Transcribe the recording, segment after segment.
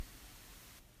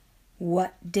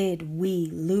What did we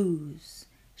lose?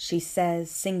 She says,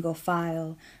 single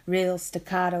file, real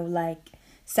staccato like.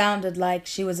 Sounded like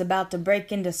she was about to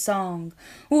break into song.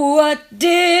 What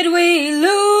did we lose?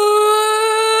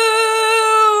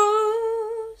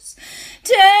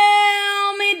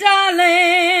 Tell me,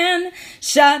 darling,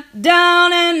 shut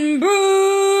down and bruised,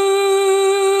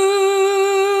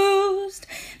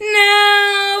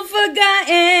 now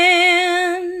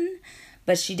forgotten.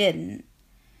 But she didn't.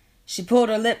 She pulled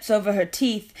her lips over her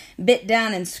teeth, bit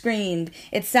down and screamed.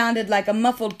 It sounded like a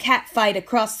muffled cat fight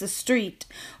across the street.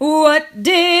 What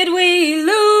did we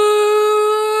lose?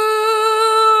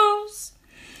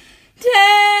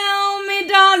 Tell me,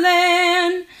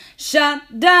 darling,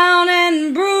 shut down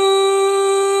and bruised,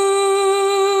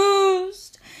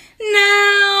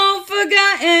 now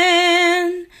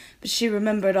forgotten. But she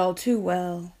remembered all too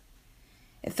well.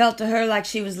 It felt to her like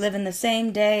she was living the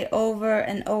same day over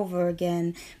and over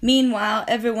again. Meanwhile,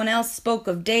 everyone else spoke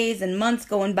of days and months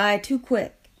going by too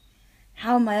quick.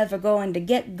 How am I ever going to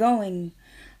get going?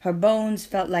 Her bones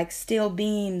felt like steel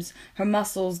beams, her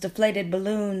muscles deflated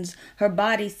balloons, her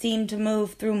body seemed to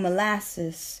move through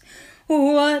molasses.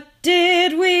 What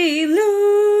did we lose?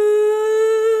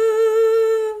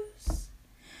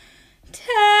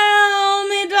 Tell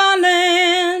me,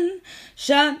 darling,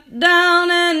 shut down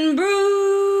and bruised,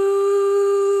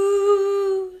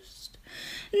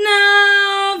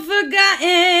 now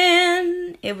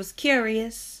forgotten. It was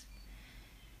curious.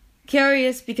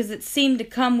 Curious because it seemed to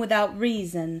come without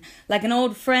reason, like an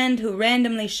old friend who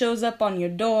randomly shows up on your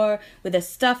door with a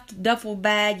stuffed duffel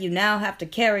bag you now have to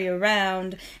carry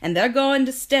around, and they're going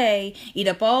to stay, eat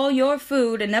up all your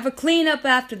food, and never clean up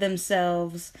after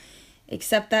themselves.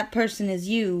 Except that person is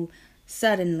you,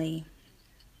 suddenly.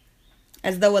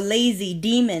 As though a lazy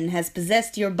demon has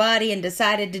possessed your body and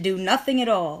decided to do nothing at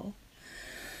all.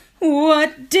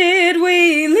 What did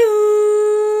we lose?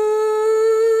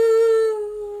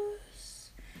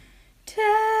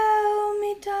 Tell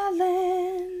me,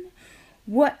 darling,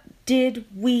 what did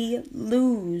we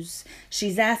lose?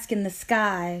 She's asking the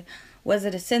sky. Was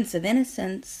it a sense of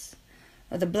innocence,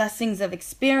 or the blessings of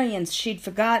experience she'd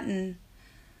forgotten?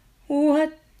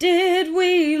 What did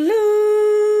we lose?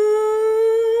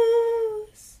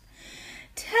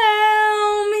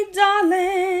 Tell me,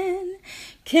 darling,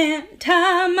 can't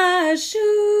tie my shoes.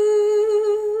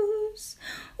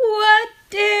 What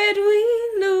did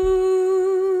we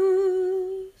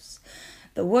lose?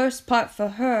 The worst part for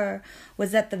her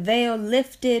was that the veil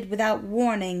lifted without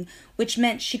warning, which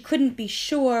meant she couldn't be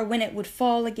sure when it would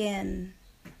fall again.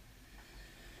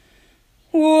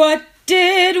 What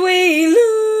did we lose?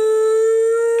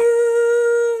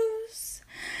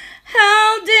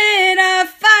 How did I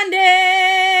find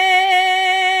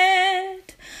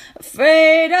it?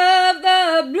 Afraid of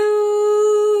the blues,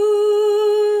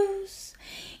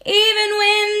 even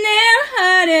when they're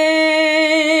hiding.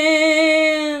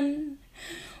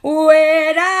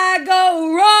 Where'd I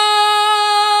go wrong?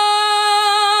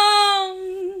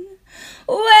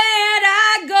 Where'd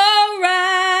I go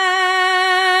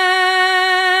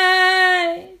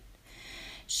right?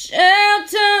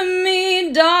 Shelter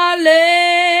me, darling,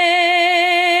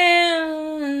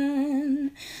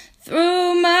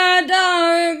 through my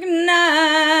dark nights.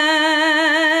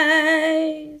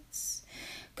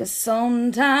 'Cause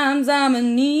sometimes I'm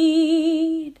in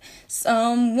need,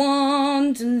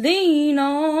 someone to lean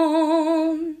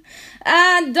on.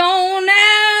 I don't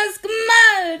ask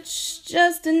much,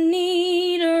 just a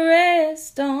need to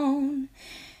rest on.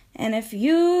 And if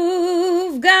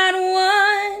you've got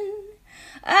one,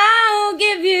 I'll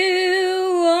give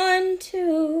you one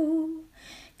too.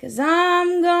 'Cause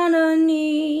I'm gonna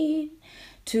need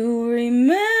to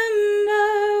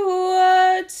remember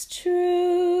what's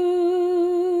true.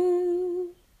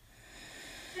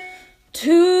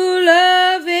 Two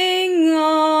loving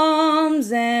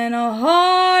arms and a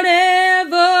heart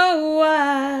ever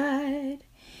wide.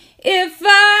 If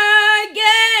I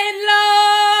get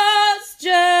lost,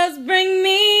 just bring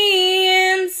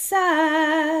me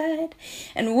inside.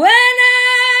 And when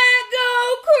I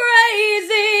go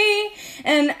crazy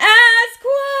and ask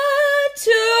what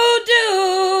to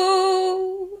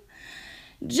do,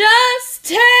 just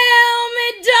tell me,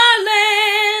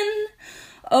 darling,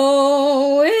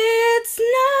 oh, it's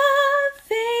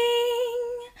nothing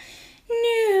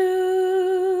new.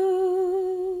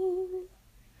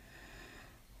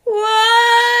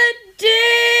 What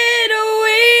did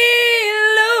we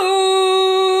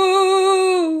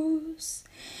lose?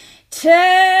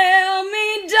 Tell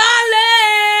me,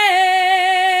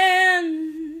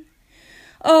 darling,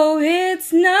 oh,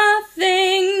 it's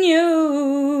nothing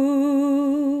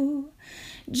new.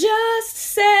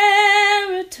 Just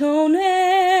serotonin.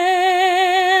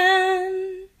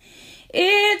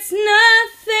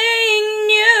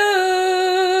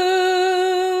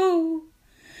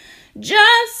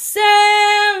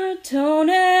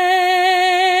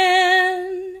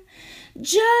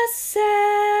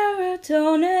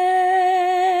 serotonin.